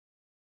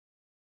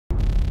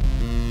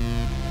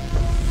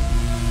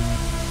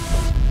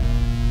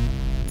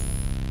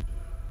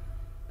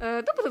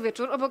Dobry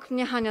wieczór, obok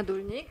mnie Hania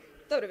Dulnik.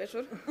 Dobry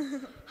wieczór.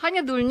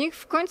 Hania Dulnik,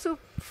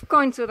 w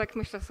końcu tak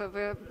myślę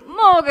sobie,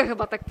 mogę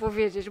chyba tak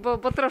powiedzieć, bo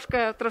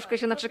troszkę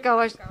się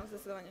naczekałaś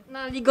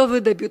na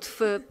ligowy debiut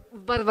w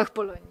barwach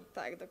Polonii.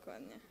 Tak,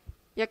 dokładnie.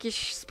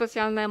 Jakieś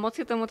specjalne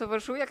emocje temu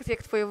towarzyszyły?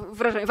 Jak twoje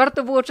wrażenie?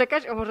 Warto było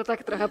czekać? A może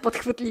tak trochę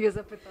podchwytliwie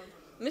zapytam.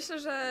 Myślę,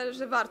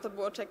 że warto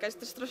było czekać.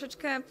 Też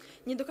troszeczkę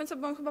nie do końca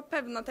byłam chyba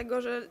pewna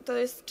tego, że to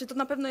jest, czy to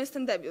na pewno jest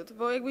ten debiut,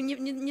 bo jakby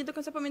nie do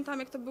końca pamiętałam,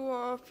 jak to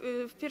było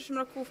w pierwszym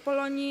roku w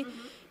Polonii,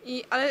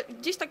 ale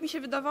gdzieś tak mi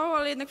się wydawało,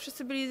 ale jednak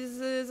wszyscy byli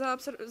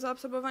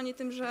zaabsorbowani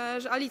tym, że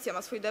Alicja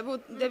ma swój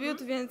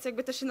debiut, więc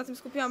jakby też się na tym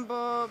skupiłam,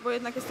 bo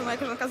jednak jest to moja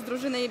koleżanka z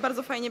drużyny i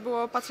bardzo fajnie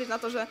było patrzeć na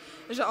to,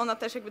 że ona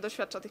też jakby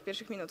doświadcza tych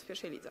pierwszych minut w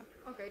pierwszej lidze.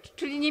 Okej,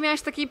 czyli nie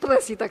miałaś takiej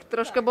presji tak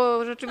troszkę, tak.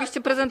 Bo rzeczywiście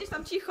tak, prezent... Gdzieś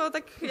tam cicho,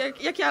 tak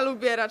jak ja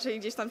lubię, raczej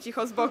gdzieś tam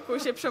cicho z boku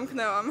się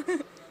przemknęłam.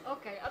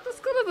 Okej, a to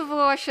skoro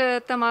wywołała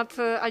się temat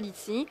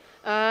Alicji,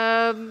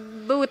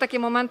 były takie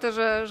momenty,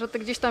 że ty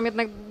gdzieś tam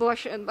jednak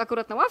byłaś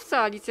akurat na ławce,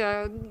 a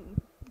Alicja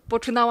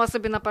poczynała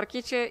sobie na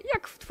parkiecie.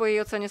 Jak w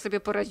twojej ocenie sobie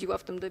poradziła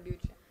w tym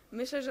debiucie?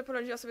 Myślę, że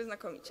poradziła sobie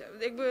znakomicie.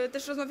 Jakby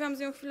też rozmawiałam z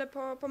nią chwilę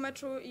po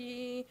meczu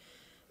i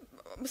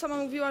sama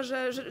mówiła,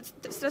 że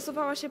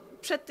stresowała się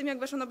przed tym, jak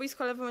weszła na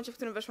boisko, ale w momencie, w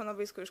którym weszła na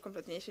boisko, już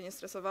kompletnie się nie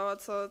stresowała,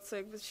 co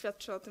jakby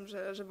świadczy o tym,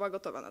 że była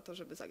gotowa na to,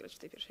 żeby zagrać w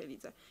tej pierwszej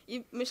lidze.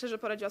 I myślę, że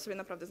poradziła sobie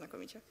naprawdę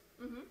znakomicie.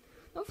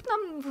 No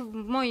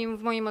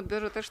w moim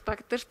odbiorze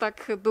też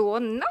tak było.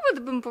 Nawet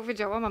bym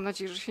powiedziała, mam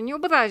nadzieję, że się nie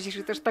obrazisz,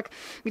 i też tak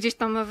gdzieś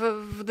tam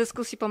w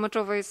dyskusji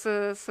pomeczowej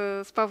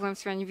z Pawłem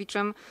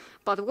Swianiwiczem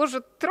padło,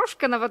 że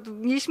troszkę nawet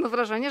mieliśmy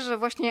wrażenie, że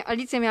właśnie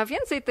Alicja miała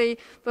więcej tej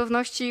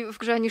pewności w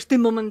grze niż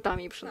tym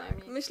momentami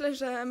przynajmniej. Myślę,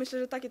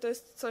 że takie to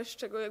jest coś,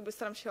 czego jakby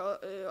staram się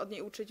od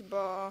niej uczyć,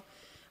 bo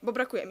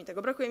brakuje mi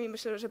tego. Brakuje mi,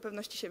 myślę, że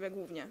pewności siebie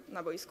głównie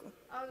na boisku.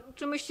 A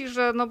czy myślisz,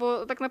 że, no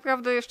bo tak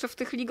naprawdę jeszcze w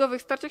tych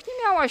ligowych starciach nie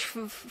miałaś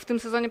w tym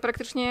sezonie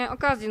praktycznie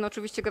okazji, no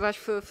oczywiście grałaś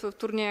w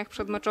turniejach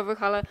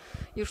przedmeczowych, ale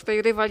już w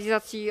tej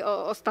rywalizacji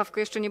o stawkę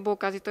jeszcze nie było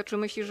okazji, to czy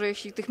myślisz, że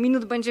jeśli tych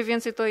minut będzie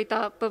więcej, to i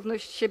ta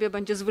pewność siebie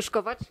będzie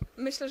zwyżkować?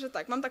 Myślę, że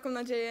tak. Mam taką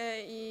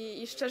nadzieję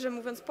i szczerze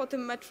mówiąc po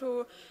tym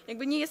meczu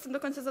jakby nie jestem do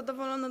końca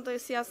zadowolona, to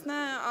jest jasne,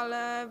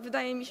 ale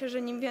wydaje mi się, że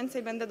im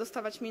więcej będę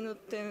dostawać minut,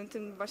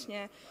 tym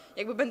właśnie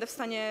jakby będę w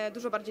stanie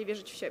dużo bardziej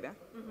wierzyć w siebie.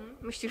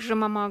 Myślisz, że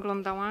mama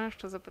oglądała?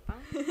 Jeszcze zapytam.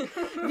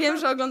 Wiem,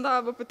 że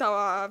oglądała, bo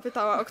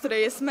pytała, o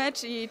której jest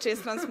mecz i czy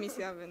jest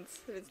transmisja,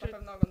 więc na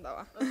pewno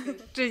oglądała. Okay.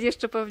 Czyli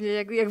jeszcze pewnie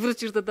jak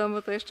wrócisz do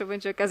domu, to jeszcze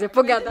będzie okazja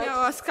pogadać. Będę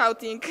miała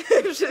scouting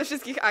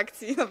wszystkich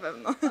akcji, na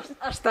pewno.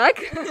 Aż tak?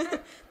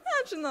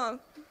 Znaczy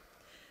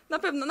na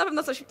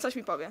pewno coś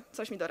mi powie,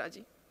 coś mi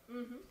doradzi.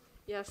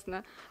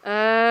 Jasne.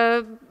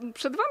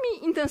 Przed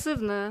wami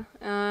intensywny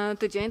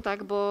tydzień,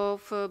 tak, bo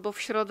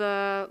w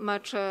środę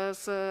mecz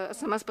z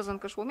SMS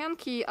Pezonko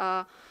Szłomianki,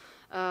 a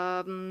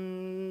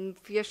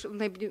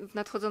w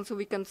nadchodzący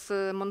weekend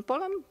z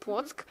Monpolem,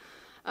 Płock.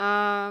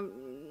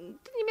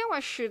 Ty nie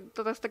miałaś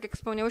teraz, tak jak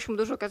wspomniałyśmy,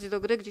 dużo okazji do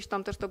gry, gdzieś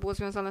tam też to było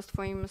związane z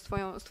twoją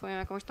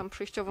jakąś tam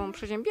przejściową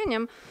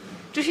przeziębieniem.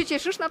 Czy się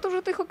cieszysz na to,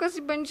 że tych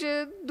okazji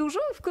będzie dużo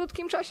w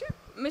krótkim czasie?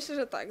 Myślę,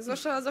 że tak,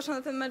 zwłaszcza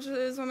na ten mecz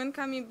z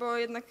Łomiankami, bo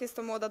jednak jest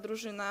to młoda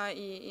drużyna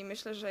i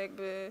myślę, że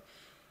jakby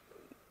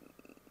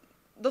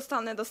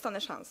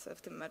dostanę szansę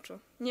w tym meczu.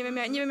 Nie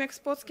wiem jak z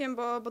Płockiem,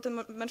 bo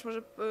ten mecz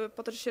może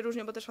potoczyć się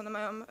różnie, bo też one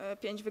mają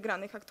 5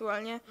 wygranych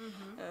aktualnie,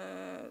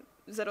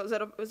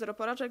 0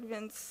 porażek,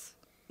 więc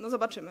no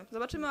zobaczymy,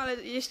 ale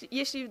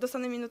jeśli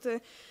dostanę minuty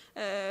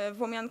w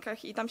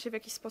Łomiankach i tam się w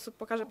jakiś sposób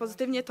pokaże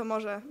pozytywnie, to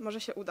może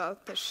się uda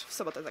też w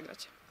sobotę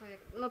zagrać.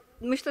 No,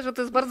 myślę, że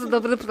to jest bardzo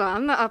dobry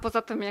plan, a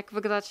poza tym jak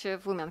wygracie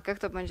w Łomiankach,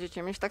 to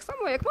będziecie mieć tak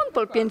samo jak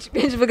Monpol,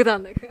 5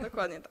 wygranych.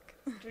 Dokładnie tak.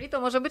 Czyli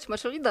to może być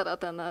mecz lidera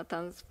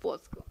ten w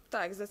Płocku.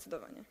 Tak,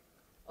 zdecydowanie.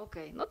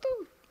 Okej, no to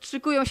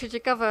szykują się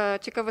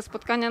ciekawe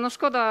spotkania. No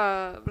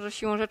szkoda, że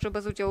siłą rzeczy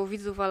bez udziału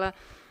widzów, ale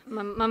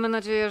mamy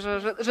nadzieję,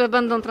 że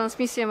będą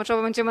transmisje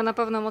meczowe. Będziemy na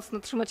pewno mocno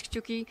trzymać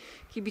kciuki,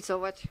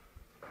 kibicować.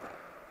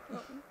 No,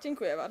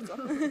 dziękuję bardzo.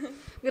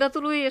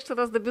 Gratuluję jeszcze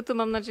raz debiutu.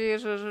 Mam nadzieję,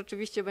 że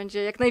rzeczywiście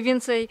będzie jak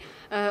najwięcej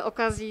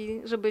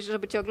okazji,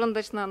 żeby cię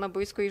oglądać na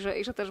boisku i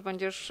że też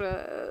będziesz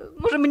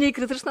może mniej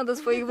krytyczna do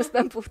swoich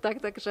występów. Tak?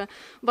 Także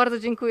bardzo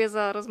dziękuję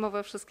za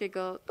rozmowę.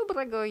 Wszystkiego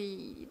dobrego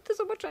i do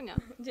zobaczenia.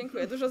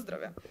 Dziękuję, dużo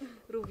zdrowia.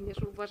 Również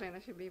uważaj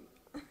na siebie.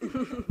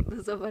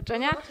 Do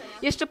zobaczenia.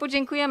 Jeszcze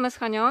podziękujemy z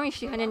Hanią,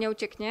 jeśli Hania nie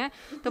ucieknie,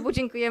 to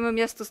podziękujemy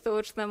miastu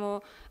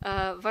stołecznemu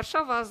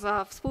Warszawa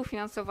za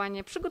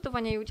współfinansowanie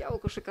przygotowania i udziału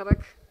koszykarek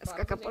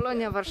SKK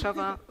Polonia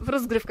Warszawa w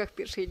rozgrywkach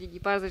pierwszej ligi.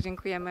 Bardzo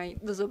dziękujemy i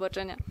do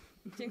zobaczenia.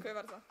 Dziękuję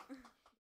bardzo.